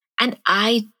and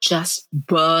I just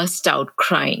burst out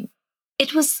crying.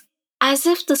 It was as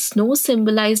if the snow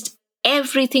symbolized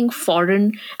everything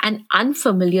foreign and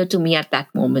unfamiliar to me at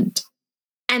that moment.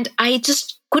 And I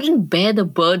just couldn't bear the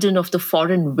burden of the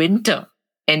foreign winter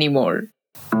anymore.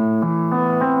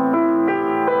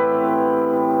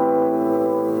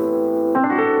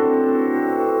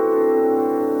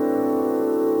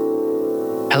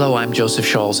 Hello, I'm Joseph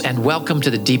Scholz, and welcome to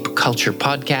the Deep Culture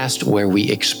Podcast, where we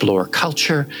explore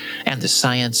culture and the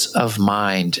science of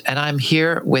mind. And I'm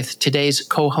here with today's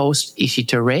co-host,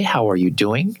 Ishita Ray. How are you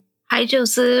doing? Hi,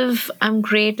 Joseph. I'm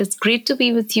great. It's great to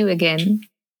be with you again.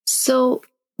 So,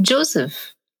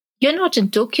 Joseph, you're not in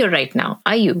Tokyo right now,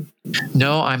 are you?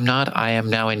 No, I'm not. I am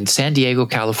now in San Diego,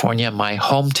 California, my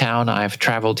hometown. I've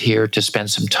traveled here to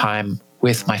spend some time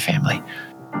with my family.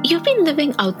 You've been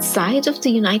living outside of the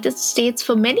United States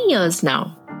for many years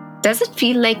now. Does it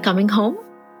feel like coming home?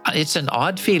 It's an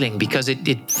odd feeling because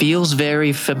it feels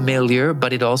very familiar,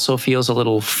 but it also feels a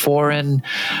little foreign.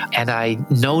 And I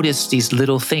notice these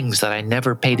little things that I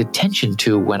never paid attention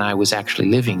to when I was actually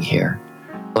living here.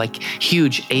 Like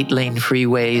huge 8-lane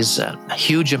freeways,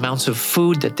 huge amounts of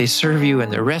food that they serve you in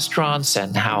the restaurants,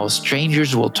 and how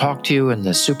strangers will talk to you in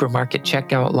the supermarket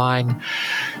checkout line.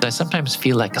 I sometimes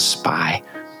feel like a spy.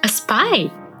 A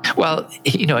spy? Well,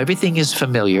 everything is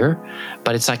familiar,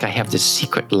 but it's like I have this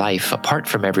secret life apart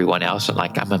from everyone else, and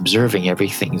like I'm observing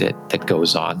everything that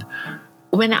goes on.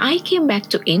 When I came back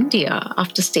to India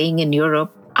after staying in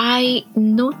Europe, I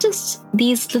noticed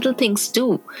these little things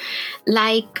too,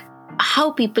 like how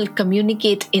people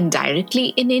communicate indirectly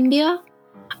in India.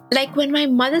 Like when my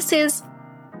mother says,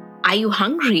 "Are you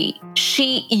hungry?"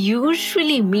 she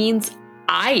usually means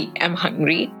I am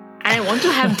hungry. And I want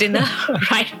to have dinner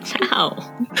right now.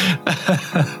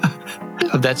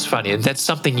 That's funny. And that's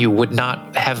something you would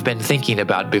not have been thinking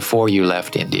about before you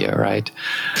left India, right?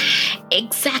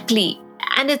 Exactly.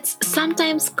 And it's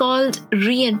sometimes called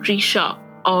re-entry shock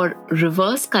or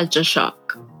reverse culture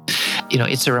shock.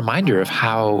 It's a reminder of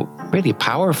how really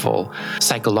powerful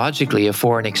psychologically a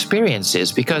foreign experience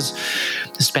is, because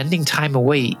spending time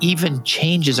away even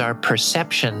changes our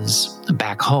perceptions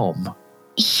back home.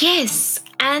 Yes.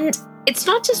 And it's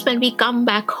not just when we come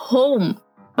back home,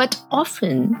 but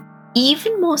often,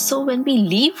 even more so when we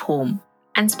leave home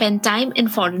and spend time in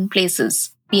foreign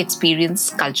places, we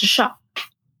experience culture shock.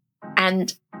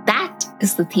 And that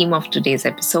is the theme of today's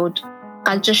episode,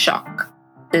 culture shock,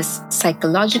 this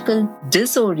psychological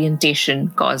disorientation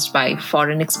caused by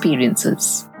foreign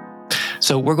experiences.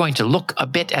 So we're going to look a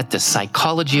bit at the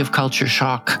psychology of culture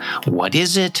shock. What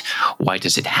is it? Why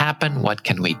does it happen? What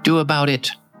can we do about it?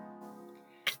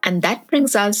 And that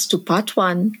brings us to part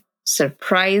 1,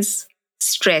 surprise,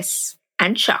 stress,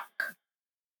 and shock.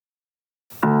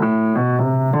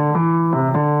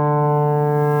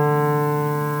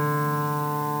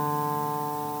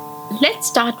 Let's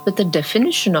start with the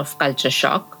definition of culture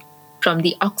shock from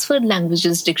the Oxford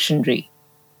Languages Dictionary.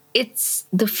 It's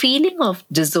the feeling of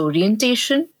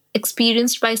disorientation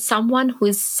experienced by someone who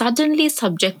is suddenly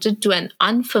subjected to an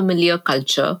unfamiliar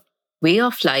culture, way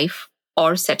of life,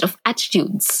 or set of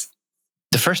attitudes.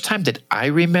 The first time that I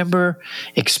remember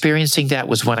experiencing that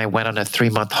was when I went on a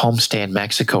 3-month homestay in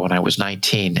Mexico when I was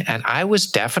 19, and I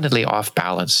was definitely off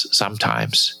balance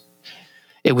sometimes.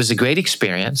 It was a great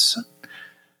experience,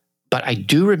 but I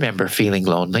do remember feeling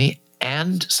lonely.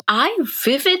 And I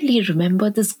vividly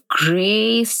remember this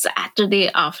gray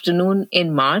Saturday afternoon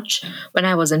in March when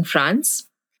I was in France.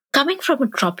 Coming from a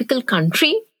tropical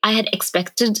country, I had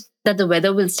expected that the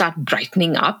weather will start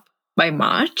brightening up by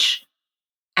March.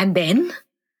 And then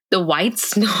the white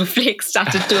snowflakes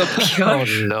started to appear. Oh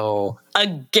no.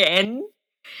 Again.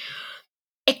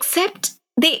 Except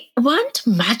they weren't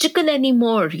magical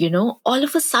anymore, All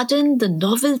of a sudden, the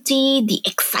novelty, the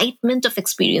excitement of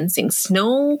experiencing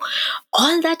snow,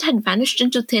 all that had vanished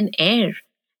into thin air.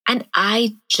 And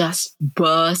I just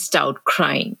burst out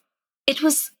crying. It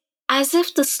was as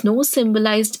if the snow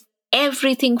symbolized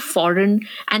everything foreign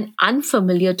and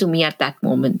unfamiliar to me at that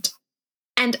moment.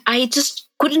 And I just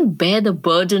couldn't bear the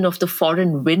burden of the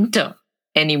foreign winter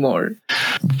anymore.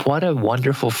 What a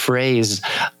wonderful phrase,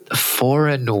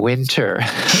 foreign winter.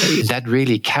 That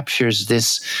really captures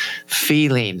this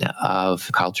feeling of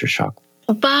culture shock.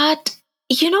 But,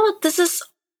 this is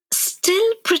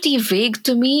still pretty vague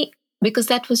to me because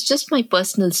that was just my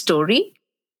personal story.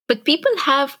 But people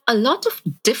have a lot of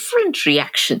different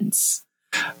reactions.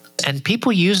 And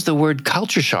people use the word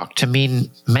culture shock to mean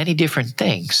many different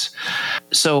things.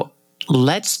 So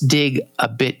let's dig a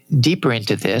bit deeper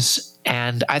into this.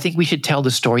 And I think we should tell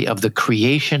the story of the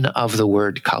creation of the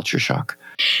word culture shock.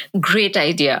 Great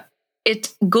idea.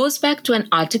 It goes back to an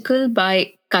article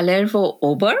by Kalervo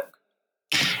Oberg.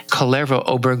 Kalervo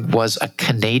Oberg was a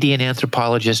Canadian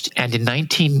anthropologist, and in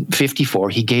 1954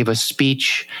 he gave a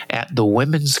speech at the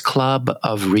Women's Club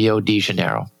of Rio de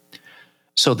Janeiro.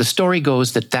 So the story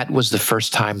goes that that was the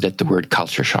first time that the word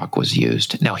culture shock was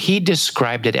used. Now, he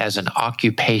described it as an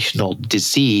occupational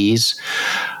disease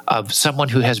of someone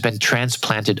who has been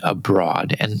transplanted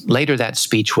abroad. And later that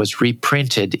speech was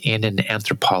reprinted in an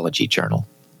anthropology journal.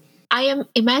 I am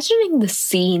imagining the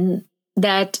scene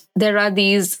that there are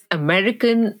these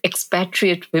American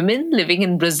expatriate women living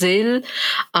in Brazil,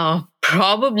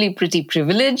 probably pretty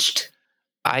privileged.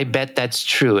 I bet that's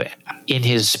true. In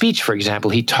his speech, for example,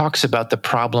 he talks about the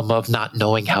problem of not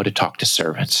knowing how to talk to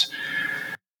servants.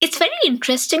 It's very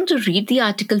interesting to read the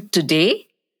article today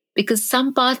because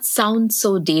some parts sound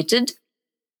so dated,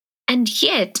 and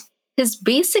yet his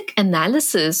basic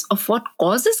analysis of what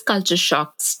causes culture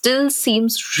shock still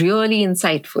seems really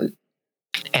insightful.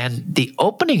 And the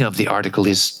opening of the article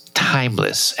is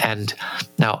timeless. And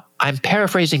now I'm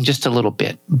paraphrasing just a little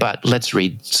bit, but let's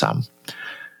read some.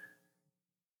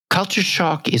 Culture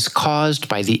shock is caused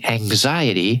by the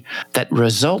anxiety that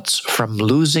results from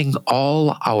losing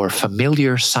all our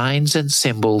familiar signs and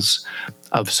symbols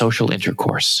of social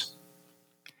intercourse.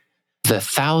 The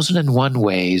 1,001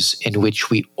 ways in which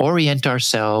we orient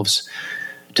ourselves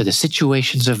to the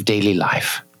situations of daily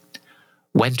life.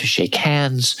 When to shake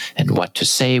hands and what to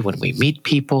say when we meet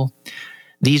people.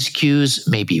 These cues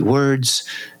may be words,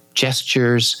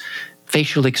 gestures,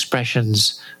 facial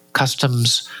expressions,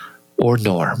 customs, or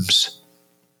norms.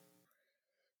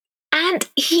 And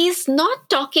he's not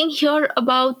talking here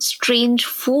about strange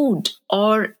food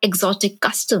or exotic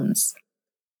customs.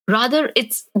 Rather,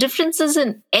 it's differences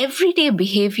in everyday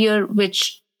behavior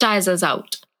which tires us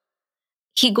out.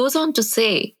 He goes on to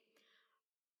say,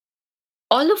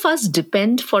 all of us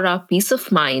depend for our peace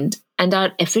of mind and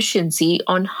our efficiency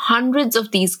on hundreds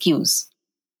of these cues,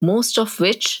 most of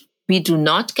which we do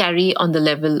not carry on the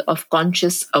level of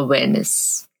conscious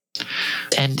awareness.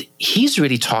 And he's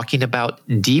really talking about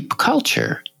deep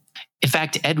culture. In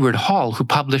fact, Edward Hall, who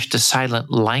published The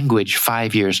Silent Language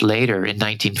 5 years later in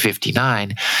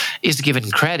 1959, is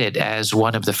given credit as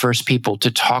one of the first people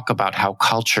to talk about how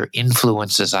culture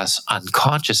influences us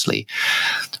unconsciously.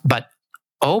 But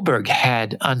Oberg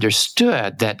had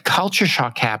understood that culture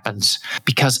shock happens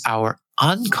because our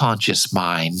unconscious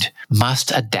mind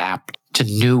must adapt to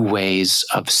new ways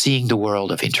of seeing the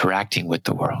world, of interacting with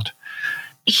the world.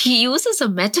 He uses a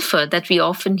metaphor that we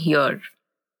often hear.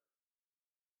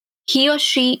 He or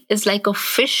she is like a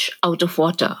fish out of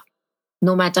water,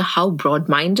 no matter how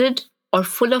broad-minded or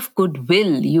full of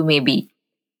goodwill you may be.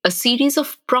 A series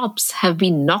of props have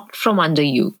been knocked from under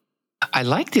you. I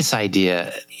like this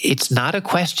idea. It's not a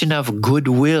question of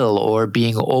goodwill or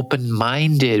being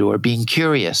open-minded or being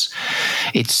curious.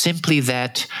 It's simply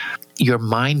that your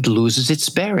mind loses its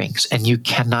bearings and you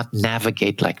cannot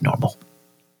navigate like normal.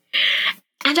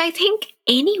 And I think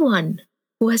anyone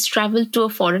who has traveled to a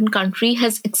foreign country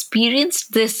has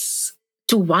experienced this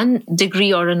to one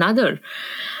degree or another.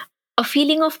 A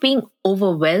feeling of being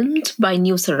overwhelmed by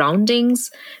new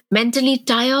surroundings, mentally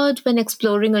tired when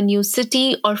exploring a new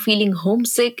city, or feeling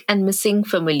homesick and missing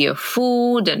familiar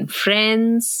food and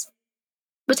friends.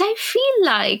 But I feel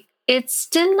like it's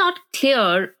still not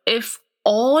clear if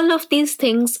all of these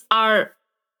things are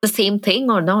the same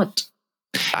thing or not.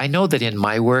 I know that in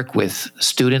my work with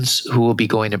students who will be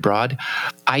going abroad,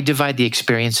 I divide the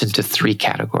experience into 3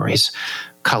 categories: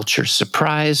 culture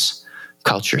surprise,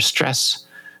 culture stress,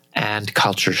 and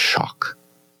culture shock.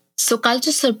 So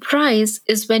culture surprise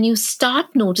is when you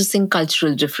start noticing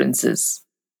cultural differences.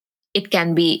 It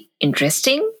can be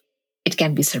interesting, it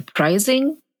can be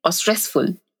surprising, or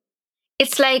stressful.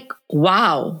 It's like,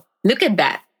 wow, look at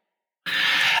that.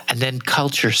 And then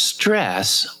culture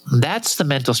stress, that's the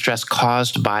mental stress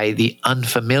caused by the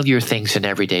unfamiliar things in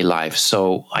everyday life.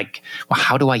 So like, well,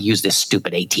 how do I use this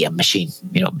stupid ATM machine?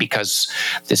 Because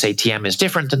this ATM is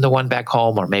different than the one back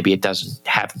home, or maybe it doesn't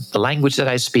have the language that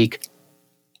I speak.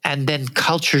 And then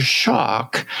culture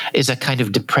shock is a kind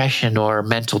of depression or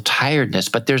mental tiredness,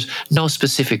 but there's no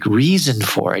specific reason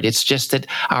for it. It's just that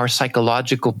our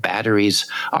psychological batteries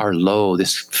are low,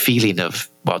 this feeling of,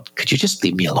 well, could you just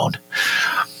leave me alone?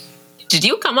 Did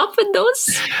you come up with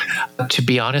those? To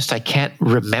be honest, I can't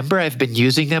remember. I've been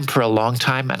using them for a long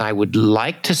time, and I would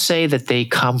like to say that they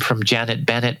come from Janet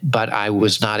Bennett, but I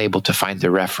was not able to find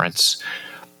the reference.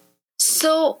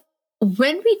 So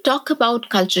when we talk about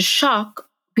culture shock,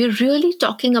 we're really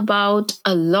talking about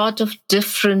a lot of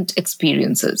different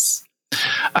experiences.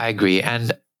 I agree.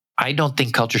 And I don't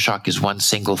think culture shock is one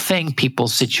single thing.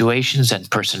 People's situations and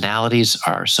personalities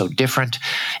are so different.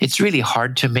 It's really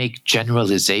hard to make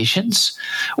generalizations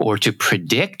or to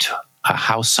predict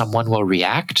how someone will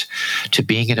react to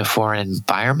being in a foreign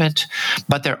environment.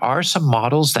 But there are some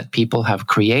models that people have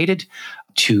created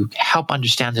to help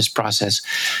understand this process.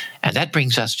 And that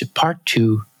brings us to part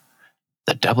 2,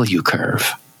 the W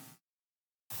curve.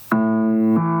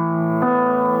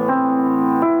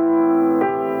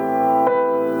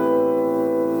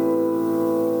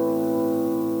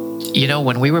 You know,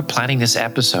 when we were planning this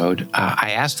episode,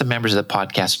 I asked the members of the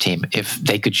podcast team if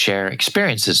they could share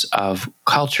experiences of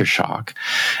culture shock,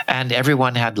 and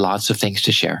everyone had lots of things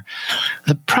to share.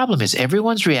 The problem is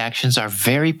everyone's reactions are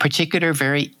very particular,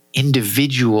 very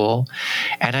individual,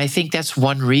 and I think that's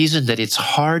one reason that it's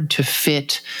hard to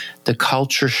fit the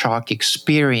culture shock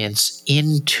experience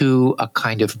into a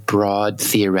kind of broad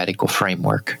theoretical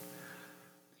framework.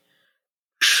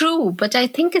 True, but I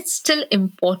think it's still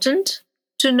important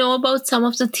to know about some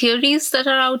of the theories that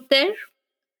are out there.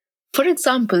 For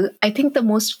example, I think the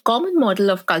most common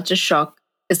model of culture shock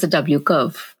is the W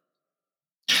curve.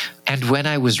 And when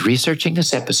I was researching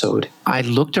this episode, I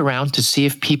looked around to see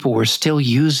if people were still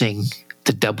using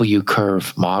the W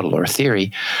curve model or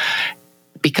theory,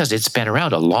 because it's been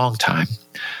around a long time.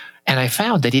 And I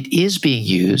found that it is being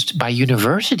used by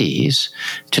universities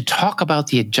to talk about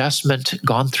the adjustment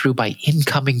gone through by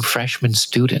incoming freshman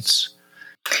students.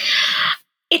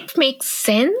 It makes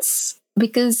sense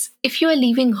because if you are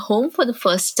leaving home for the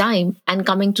first time and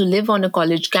coming to live on a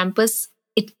college campus,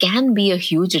 it can be a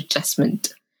huge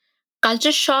adjustment.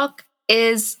 Culture shock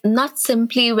is not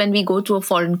simply when we go to a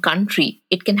foreign country.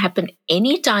 It can happen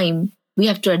anytime we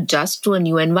have to adjust to a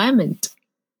new environment.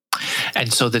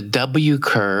 And so the W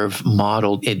curve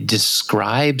model, it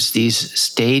describes these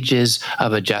stages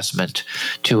of adjustment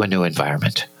to a new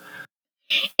environment.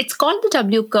 It's called the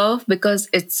W curve because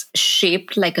it's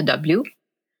shaped like a W.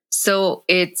 So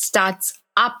it starts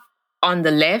up on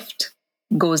the left,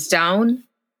 goes down,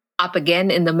 up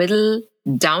again in the middle,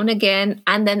 down again,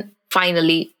 and then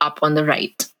finally up on the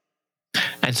right.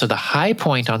 And so the high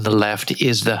point on the left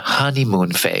is the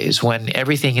honeymoon phase, when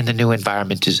everything in the new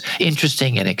environment is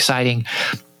interesting and exciting.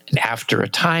 And after a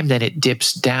time, then it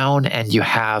dips down and you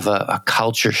have a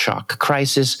culture shock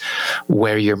crisis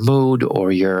where your mood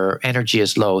or your energy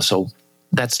is low. So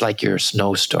that's like your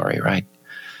snow story, right?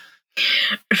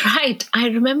 Right. I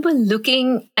remember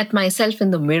looking at myself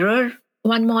in the mirror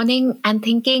one morning and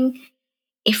thinking,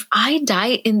 if I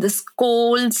die in this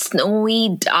cold,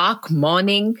 snowy, dark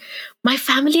morning, my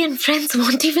family and friends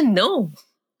won't even know.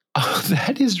 Oh,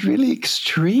 that is really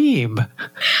extreme.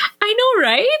 I know,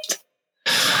 right?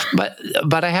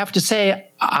 But I have to say,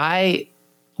 I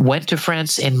went to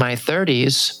France in my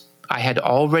 30s. I had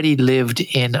already lived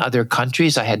in other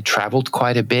countries. I had traveled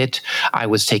quite a bit. I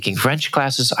was taking French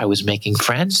classes. I was making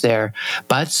friends there.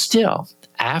 But still,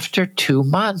 after 2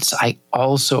 months, I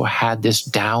also had this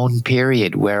down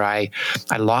period where I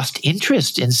lost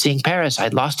interest in seeing Paris. I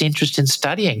lost interest in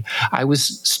studying. I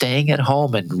was staying at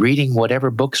home and reading whatever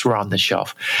books were on the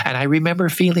shelf. And I remember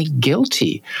feeling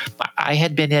guilty. I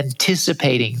had been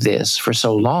anticipating this for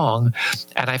so long,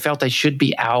 and I felt I should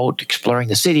be out exploring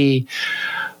the city,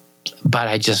 but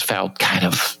I just felt kind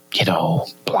of,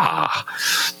 blah.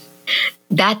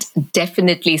 That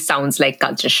definitely sounds like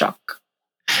culture shock.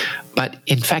 But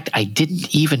in fact, I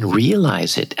didn't even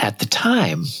realize it at the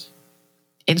time.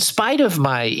 In spite of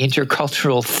my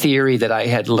intercultural theory that I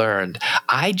had learned,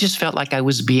 I just felt like I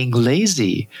was being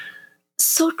lazy.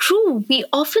 So true. We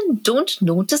often don't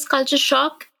notice culture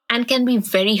shock and can be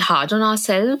very hard on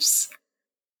ourselves.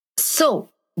 So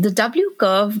the W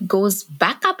curve goes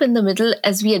back up in the middle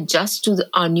as we adjust to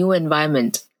our new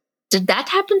environment. Did that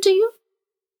happen to you?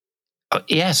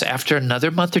 Yes, after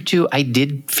another month or two, I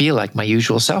did feel like my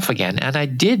usual self again, and I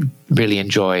did really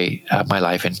enjoy my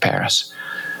life in Paris.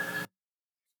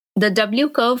 The W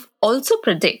curve also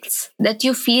predicts that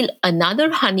you feel another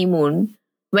honeymoon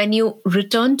when you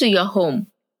return to your home.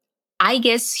 I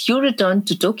guess you returned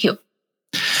to Tokyo.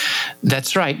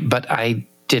 That's right, but I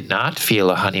did not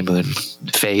feel a honeymoon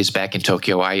phase back in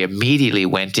Tokyo. I immediately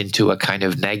went into a kind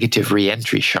of negative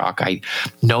re-entry shock. I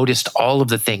noticed all of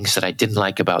the things that I didn't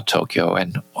like about Tokyo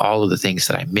and all of the things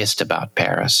that I missed about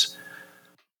Paris.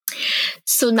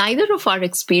 So neither of our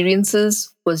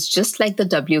experiences was just like the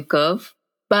W curve,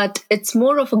 but it's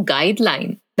more of a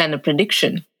guideline than a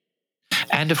prediction.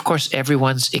 And of course,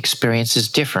 everyone's experience is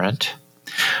different,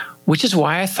 which is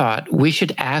why I thought we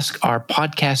should ask our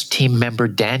podcast team member,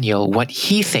 Daniel, what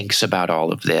he thinks about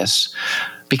all of this.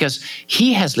 because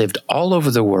he has lived all over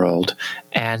the world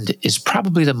and is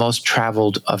probably the most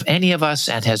traveled of any of us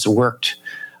and has worked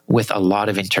with a lot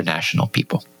of international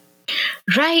people.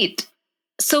 Right.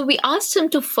 So we asked him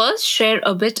to first share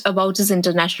a bit about his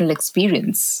international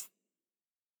experience.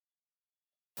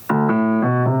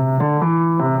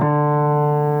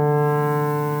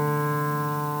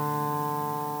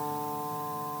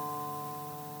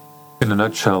 In a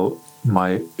nutshell,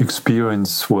 my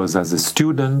experience was as a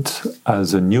student,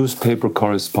 as a newspaper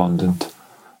correspondent,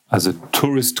 as a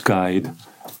tourist guide,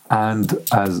 and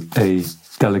as a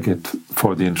delegate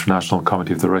for the International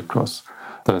Committee of the Red Cross.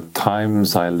 The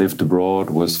times I lived abroad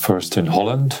was first in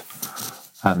Holland,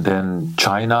 and then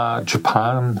China,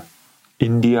 Japan,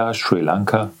 India, Sri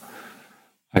Lanka.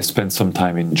 I spent some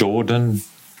time in Jordan,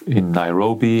 in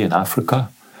Nairobi, in Africa,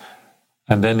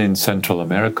 and then in Central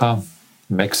America,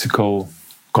 Mexico,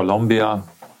 Colombia.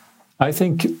 I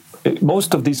think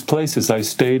most of these places I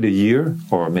stayed a year,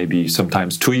 or maybe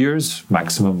sometimes 2 years,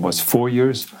 maximum was 4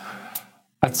 years.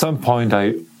 At some point,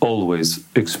 I always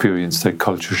experienced a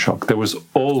culture shock. There was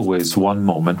always one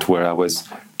moment where I was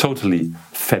totally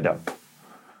fed up.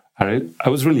 I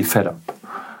was really fed up.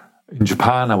 In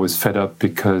Japan, I was fed up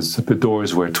because the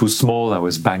doors were too small. I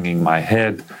was banging my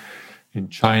head. In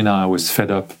China, I was fed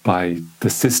up by the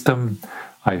system.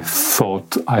 I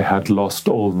thought I had lost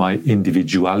all my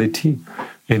individuality.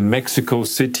 In Mexico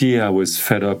City, I was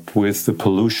fed up with the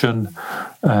pollution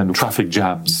and traffic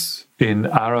jams. In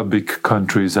Arabic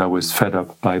countries, I was fed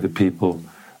up by the people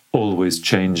always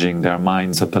changing their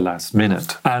minds at the last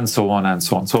minute, and so on and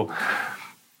so on. So,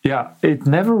 yeah, it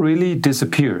never really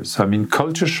disappears. I mean,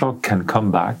 culture shock can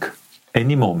come back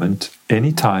any moment,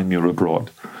 any time you're abroad.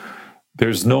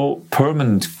 There's no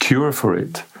permanent cure for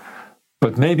it.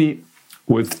 But maybe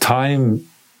with time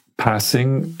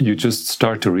passing, you just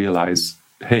start to realize,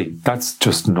 hey, that's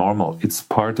just normal. It's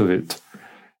part of it.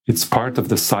 It's part of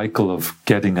the cycle of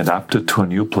getting adapted to a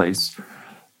new place.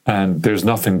 And there's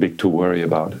nothing big to worry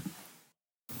about it.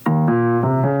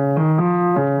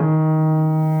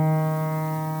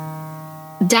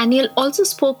 Daniel also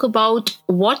spoke about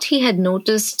what he had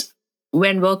noticed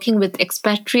when working with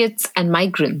expatriates and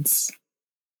migrants.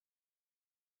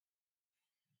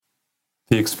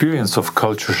 The experience of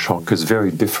culture shock is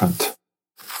very different,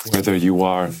 whether you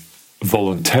are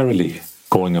voluntarily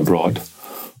going abroad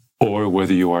or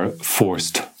whether you are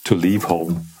forced to leave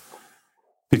home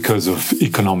because of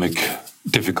economic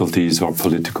difficulties or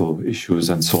political issues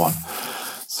and so on.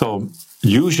 So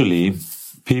usually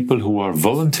people who are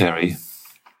voluntary,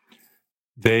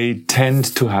 they tend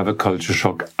to have a culture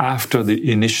shock after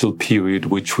the initial period,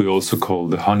 which we also call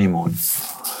the honeymoon.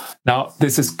 Now,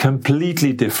 this is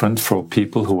completely different for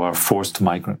people who are forced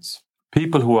migrants,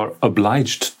 people who are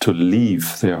obliged to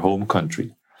leave their home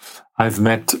country. I've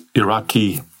met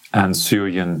Iraqi and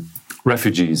Syrian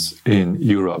refugees in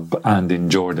Europe and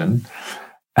in Jordan.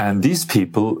 And these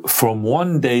people, from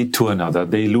one day to another,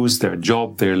 they lose their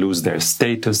job, they lose their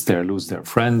status, they lose their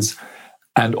friends.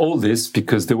 And all this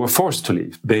because they were forced to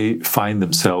leave. They find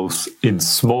themselves in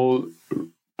small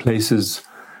places,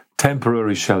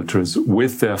 temporary shelters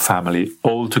with their family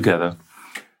all together.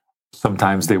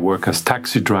 Sometimes they work as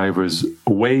taxi drivers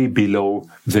way below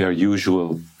their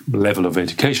usual level of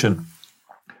education.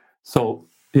 So,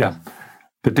 yeah,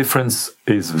 the difference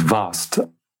is vast.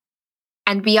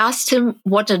 And we asked him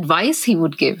what advice he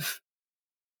would give.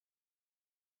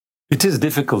 It is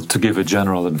difficult to give a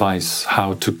general advice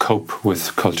how to cope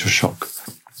with culture shock.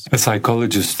 A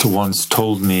psychologist once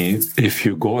told me, if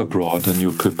you go abroad and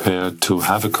you prepare to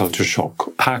have a culture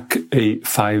shock, pack a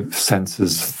 5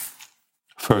 senses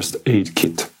first aid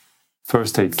kit.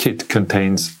 First aid kit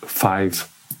contains 5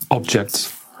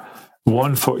 objects,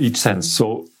 one for each sense.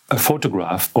 So a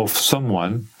photograph of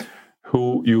someone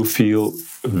who you feel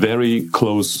very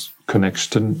close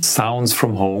connection, sounds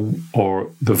from home, or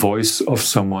the voice of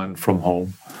someone from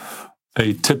home.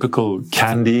 A typical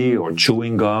candy or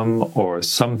chewing gum or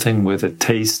something with a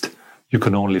taste you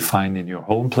can only find in your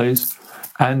home place,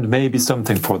 and maybe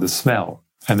something for the smell.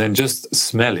 And then just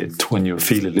smell it when you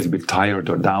feel a little bit tired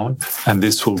or down, and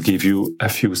this will give you a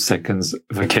few seconds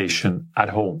vacation at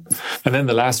home. And then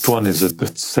the last one is the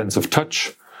sense of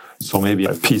touch. So maybe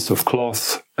a piece of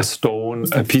cloth, a stone,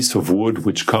 a piece of wood,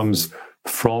 which comes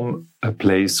from a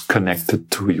place connected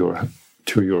to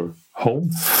your home.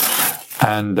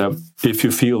 And if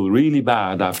you feel really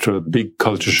bad after a big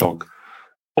culture shock,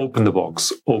 open the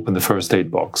box, open the first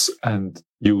aid box, and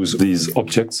use these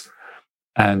objects.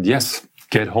 And yes,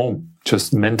 get home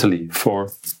just mentally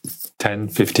for 10,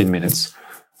 15 minutes.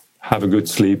 Have a good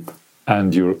sleep,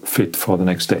 and you're fit for the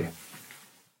next day.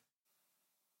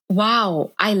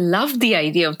 Wow, I love the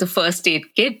idea of the first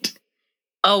aid kit.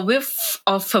 A whiff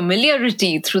of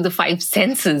familiarity through the five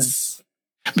senses.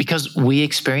 Because we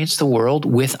experience the world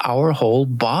with our whole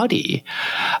body.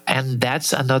 And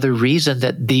that's another reason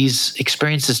that these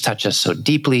experiences touch us so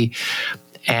deeply.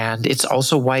 And it's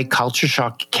also why culture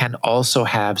shock can also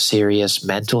have serious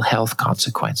mental health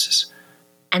consequences.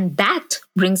 And that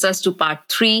brings us to part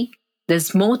 3.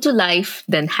 There's more to life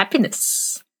than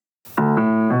happiness.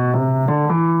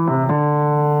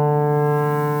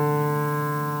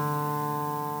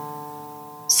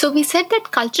 So we said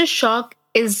that culture shock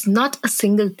is not a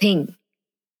single thing.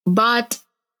 But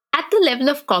at the level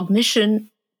of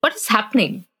cognition, what is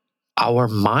happening? Our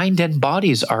mind and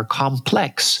bodies are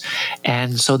complex,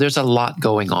 and so there's a lot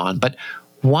going on. But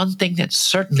one thing that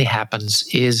certainly happens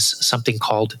is something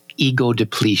called ego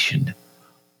depletion.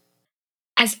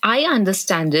 As I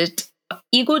understand it,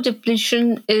 ego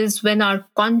depletion is when our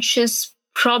conscious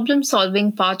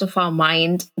problem-solving part of our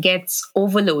mind gets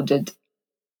overloaded.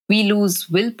 We lose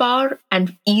willpower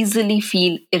and easily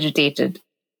feel irritated.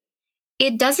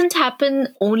 It doesn't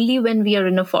happen only when we are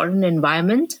in a foreign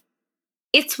environment.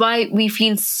 It's why we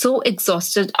feel so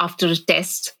exhausted after a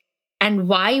test, and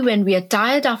why, when we are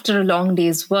tired after a long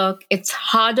day's work, it's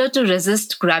harder to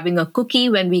resist grabbing a cookie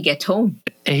when we get home.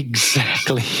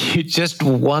 Exactly. You just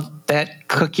want that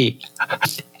cookie.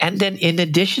 And then, in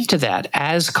addition to that,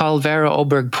 as Calvera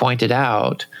Oberg pointed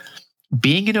out,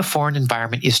 being in a foreign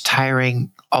environment is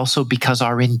tiring also because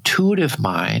our intuitive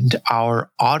mind, our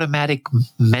automatic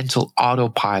mental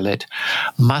autopilot,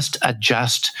 must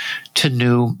adjust to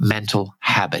new mental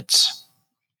habits.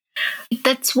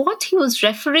 That's what he was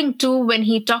referring to when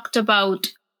he talked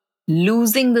about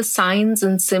losing the signs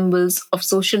and symbols of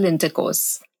social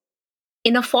intercourse.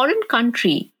 In a foreign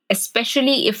country,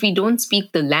 especially if we don't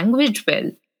speak the language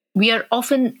well, we are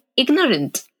often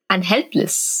ignorant and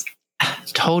helpless.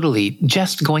 Totally.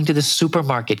 Just going to the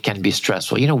supermarket can be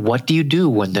stressful. What do you do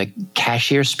when the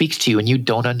cashier speaks to you and you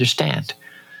don't understand?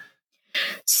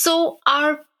 So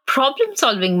our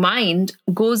problem-solving mind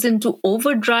goes into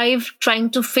overdrive trying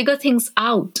to figure things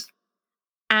out.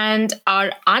 And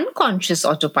our unconscious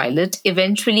autopilot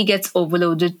eventually gets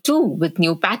overloaded too with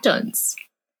new patterns.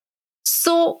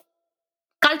 So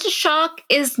culture shock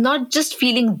is not just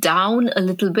feeling down a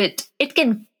little bit. It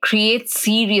can create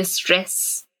serious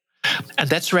stress. And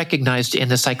that's recognized in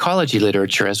the psychology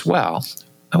literature as well,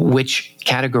 which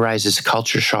categorizes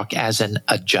culture shock as an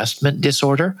adjustment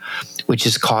disorder, which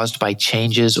is caused by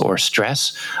changes or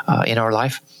stress in our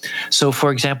life. So,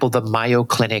 for example, the Mayo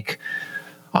Clinic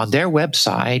on their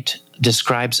website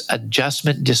describes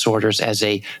adjustment disorders as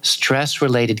a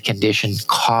stress-related condition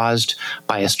caused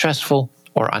by a stressful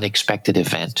or unexpected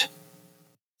event.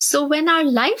 So when our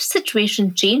life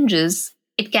situation changes,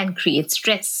 it can create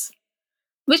stress,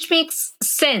 which makes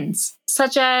sense,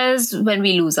 such as when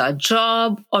we lose our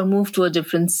job or move to a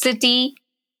different city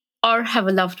or have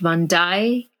a loved one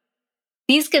die.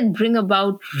 These can bring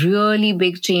about really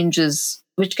big changes,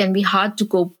 which can be hard to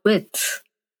cope with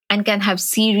and can have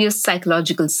serious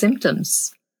psychological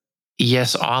symptoms.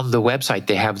 Yes, on the website,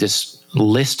 they have this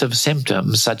list of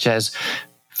symptoms such as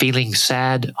feeling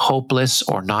sad, hopeless,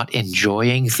 or not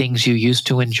enjoying things you used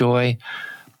to enjoy,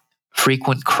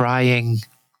 frequent crying,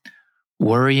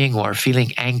 worrying or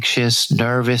feeling anxious,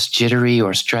 nervous, jittery,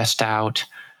 or stressed out,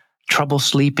 trouble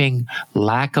sleeping,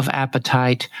 lack of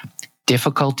appetite,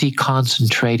 difficulty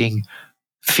concentrating,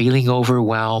 feeling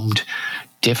overwhelmed,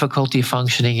 difficulty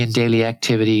functioning in daily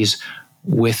activities,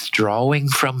 withdrawing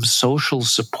from social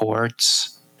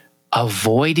supports,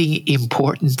 avoiding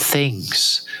important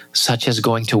things such as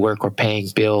going to work or paying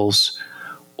bills,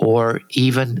 or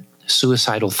even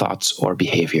suicidal thoughts or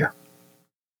behavior.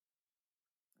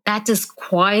 That is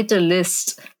quite a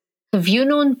list. Have you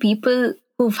known people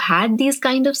who've had these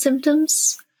kind of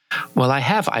symptoms? Well, I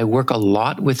have. I work a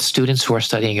lot with students who are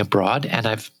studying abroad, and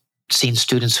I've seen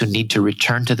students who need to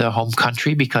return to their home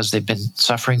country because they've been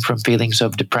suffering from feelings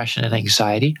of depression and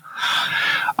anxiety.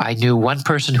 I knew one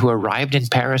person who arrived in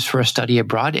Paris for a study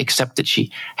abroad, except that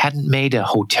she hadn't made a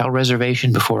hotel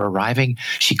reservation before arriving.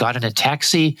 She got in a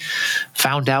taxi,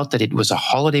 found out that it was a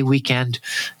holiday weekend,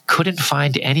 couldn't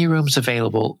find any rooms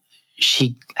available.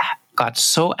 She got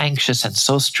so anxious and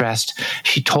so stressed,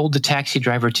 she told the taxi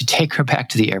driver to take her back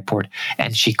to the airport,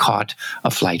 and she caught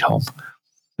a flight home.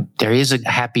 There is a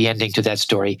happy ending to that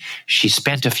story. She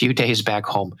spent a few days back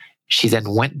home. She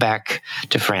then went back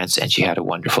to France and she had a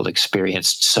wonderful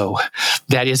experience. So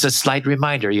that is a slight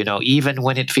reminder, even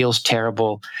when it feels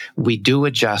terrible, we do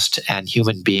adjust, and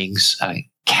human beings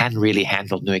can really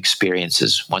handle new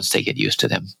experiences once they get used to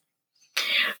them.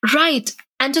 Right.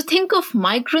 And to think of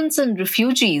migrants and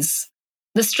refugees,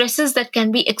 the stresses that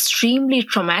can be extremely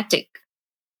traumatic.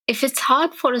 If it's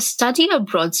hard for a study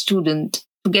abroad student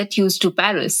to get used to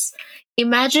Paris,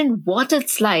 imagine what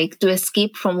it's like to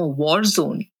escape from a war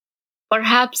zone,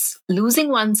 perhaps losing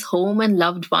one's home and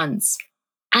loved ones,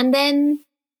 and then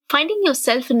finding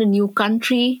yourself in a new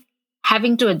country,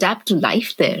 having to adapt to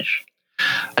life there.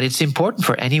 And it's important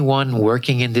for anyone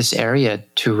working in this area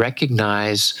to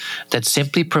recognize that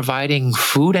simply providing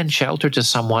food and shelter to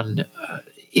someone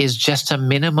is just a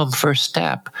minimum first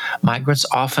step. Migrants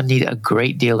often need a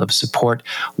great deal of support.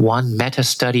 One meta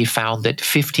study found that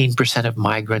 15% of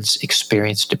migrants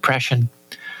experience depression.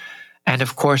 And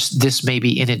of course, this may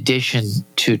be in addition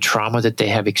to trauma that they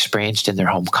have experienced in their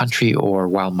home country or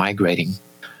while migrating.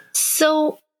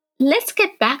 So let's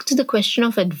get back to the question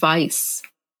of advice.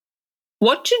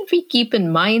 What should we keep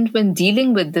in mind when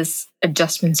dealing with this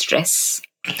adjustment stress?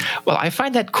 Well, I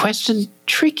find that question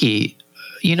tricky.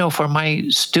 You know, for my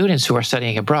students who are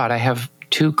studying abroad, I have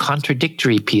two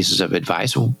contradictory pieces of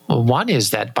advice. One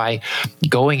is that by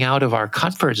going out of our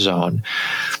comfort zone,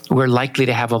 we're likely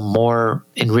to have a more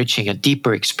enriching, a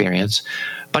deeper experience.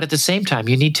 But at the same time,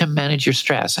 you need to manage your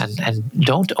stress and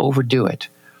don't overdo it.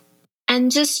 And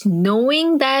just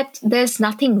knowing that there's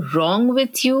nothing wrong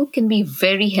with you can be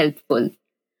very helpful.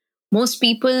 Most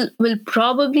people will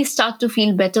probably start to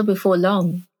feel better before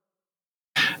long.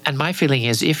 And my feeling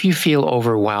is if you feel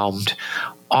overwhelmed,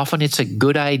 often it's a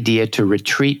good idea to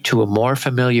retreat to a more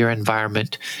familiar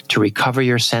environment, to recover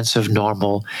your sense of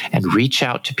normal, and reach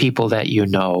out to people that you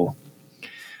know.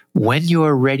 When you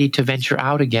are ready to venture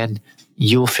out again,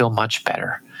 you'll feel much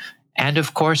better. And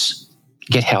of course,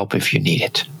 get help if you need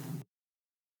it.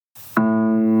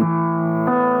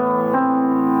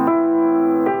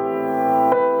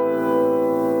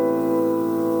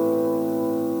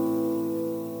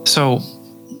 So,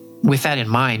 with that in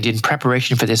mind, in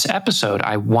preparation for this episode,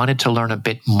 I wanted to learn a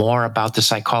bit more about the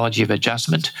psychology of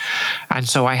adjustment. And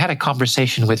so I had a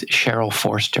conversation with Cheryl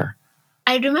Forster.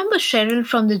 I remember Cheryl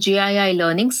from the GII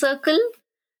Learning Circle.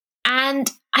 And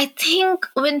I think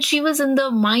when she was in the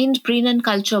Mind, Brain and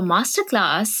Culture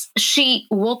Masterclass, she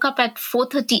woke up at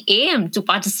 4:30 a.m. to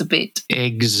participate.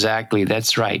 Exactly,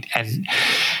 that's right. And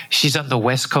she's on the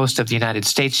West Coast of the United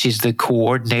States. She's the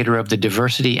coordinator of the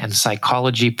Diversity and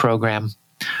Psychology program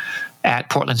at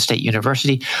Portland State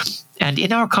University. And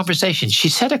in our conversation, she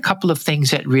said a couple of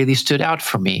things that really stood out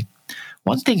for me.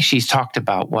 One thing she's talked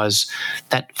about was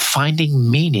that finding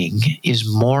meaning is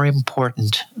more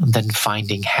important than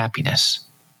finding happiness.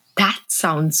 That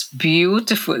sounds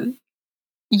beautiful.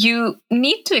 You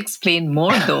need to explain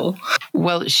more, though.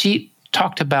 Well, she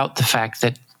talked about the fact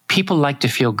that people like to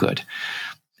feel good.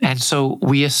 And so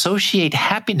we associate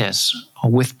happiness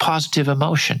with positive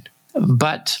emotion.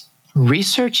 But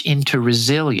research into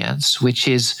resilience, which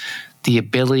is the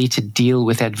ability to deal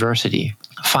with adversity,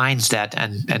 finds that,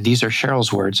 and these are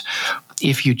Cheryl's words,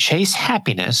 if you chase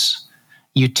happiness,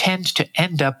 you tend to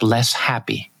end up less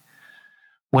happy.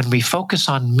 When we focus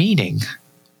on meaning,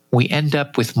 we end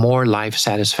up with more life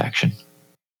satisfaction.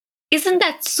 Isn't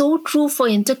that so true for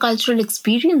intercultural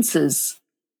experiences?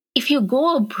 If you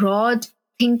go abroad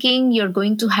thinking you're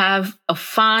going to have a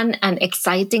fun and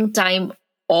exciting time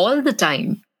all the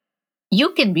time, you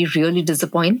can be really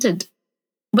disappointed.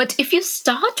 But if you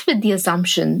start with the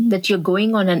assumption that you're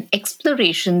going on an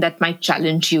exploration that might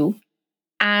challenge you,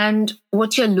 and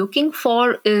what you're looking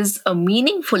for is a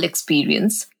meaningful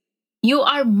experience, you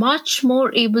are much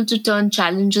more able to turn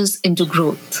challenges into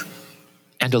growth.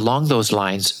 And along those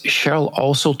lines, Cheryl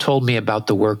also told me about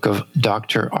the work of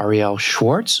Dr. Arielle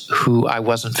Schwartz, who I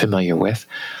wasn't familiar with.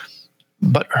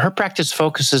 But her practice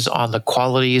focuses on the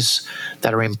qualities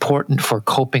that are important for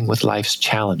coping with life's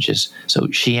challenges.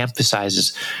 So she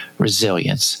emphasizes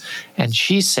resilience. And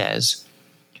she says,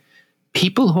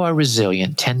 people who are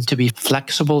resilient tend to be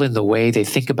flexible in the way they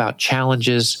think about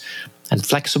challenges and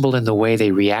flexible in the way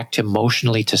they react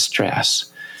emotionally to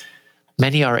stress.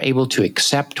 Many are able to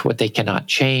accept what they cannot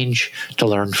change, to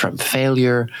learn from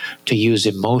failure, to use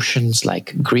emotions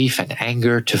like grief and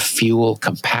anger to fuel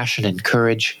compassion and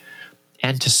courage,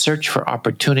 and to search for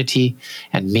opportunity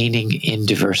and meaning in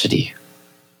diversity.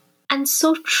 And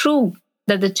so true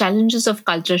that the challenges of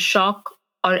culture shock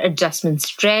or adjustment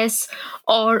stress,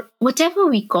 or whatever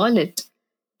we call it,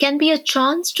 can be a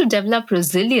chance to develop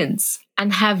resilience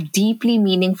and have deeply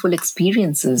meaningful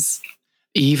experiences.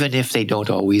 Even if they don't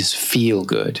always feel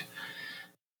good.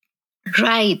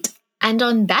 Right. And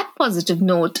on that positive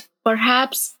note,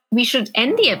 perhaps we should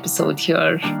end the episode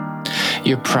here.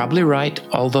 You're probably right,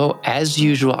 although, as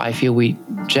usual, I feel we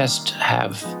just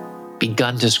have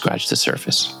begun to scratch the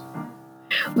surface.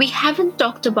 We haven't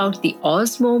talked about the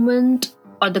Oz moment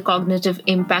or the cognitive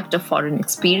impact of foreign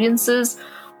experiences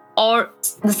or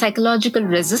the psychological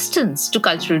resistance to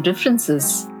cultural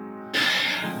differences.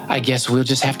 I guess we'll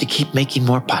just have to keep making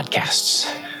more podcasts.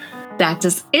 That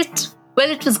is it. Well,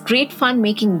 it was great fun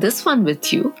making this one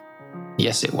with you.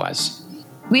 Yes, it was.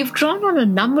 We've drawn on a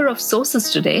number of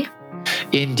sources today.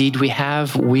 Indeed, we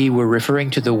have. We were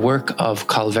referring to the work of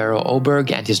Calvero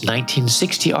Oberg and his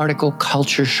 1960 article,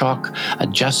 Culture Shock,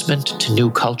 Adjustment to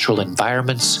New Cultural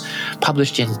Environments,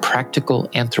 published in Practical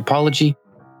Anthropology.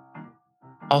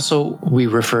 Also, we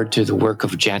referred to the work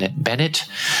of Janet Bennett.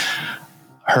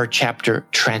 Her chapter,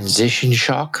 Transition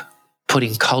Shock,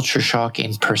 Putting Culture Shock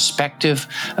in Perspective,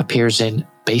 appears in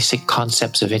Basic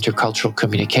Concepts of Intercultural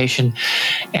Communication.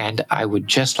 And I would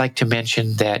just like to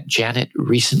mention that Janet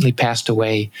recently passed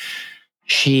away.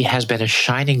 She has been a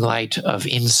shining light of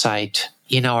insight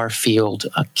in our field,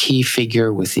 a key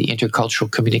figure with the Intercultural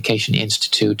Communication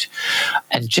Institute,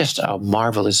 and just a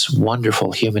marvelous,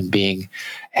 wonderful human being.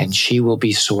 And she will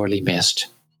be sorely missed.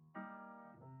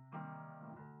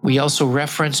 We also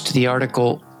referenced the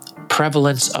article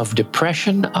Prevalence of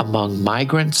Depression Among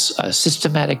Migrants, a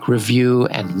systematic review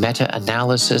and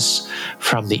meta-analysis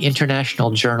from the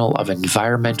International Journal of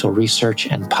Environmental Research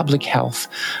and Public Health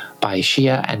by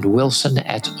Shia and Wilson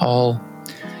et al.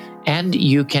 And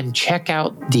you can check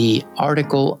out the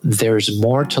article There's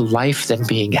More to Life Than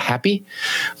Being Happy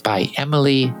by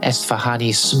Emily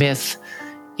Esfahani Smith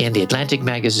in the Atlantic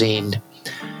magazine.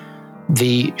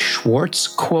 The Schwartz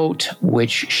quote,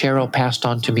 which Cheryl passed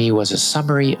on to me, was a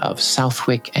summary of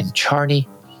Southwick and Charney.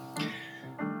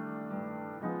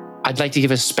 I'd like to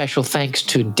give a special thanks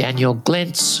to Daniel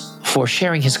Glintz for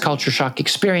sharing his culture shock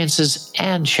experiences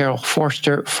and Cheryl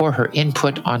Forster for her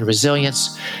input on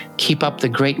resilience. Keep up the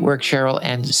great work, Cheryl,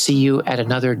 and see you at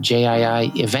another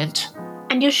JII event.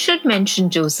 And you should mention,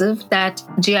 Joseph, that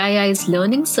JII's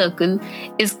Learning Circle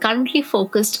is currently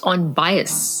focused on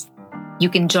bias. You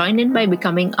can join in by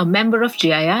becoming a member of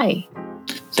JII.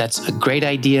 That's a great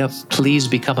idea. Please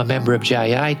become a member of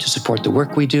JII to support the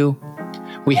work we do.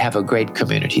 We have a great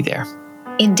community there.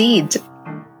 Indeed.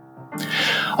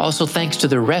 Also, thanks to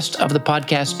the rest of the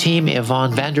podcast team,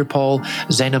 Yvonne Vanderpool,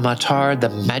 Zaina Matar, the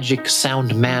Magic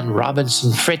Sound Man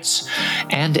Robinson Fritz,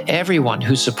 and everyone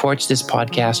who supports this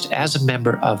podcast as a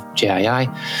member of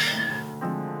JII.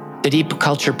 The Deep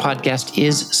Culture Podcast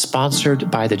is sponsored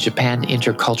by the Japan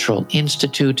Intercultural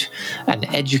Institute, an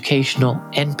educational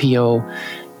NPO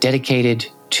dedicated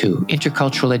to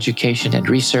intercultural education and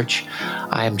research.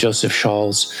 I am Joseph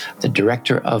Scholz, the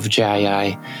director of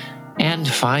JII. And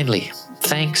finally,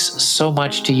 thanks so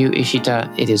much to you,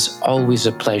 Ishita. It is always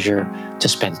a pleasure to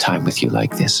spend time with you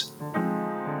like this.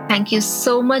 Thank you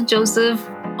so much, Joseph.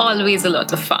 Always a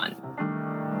lot of fun.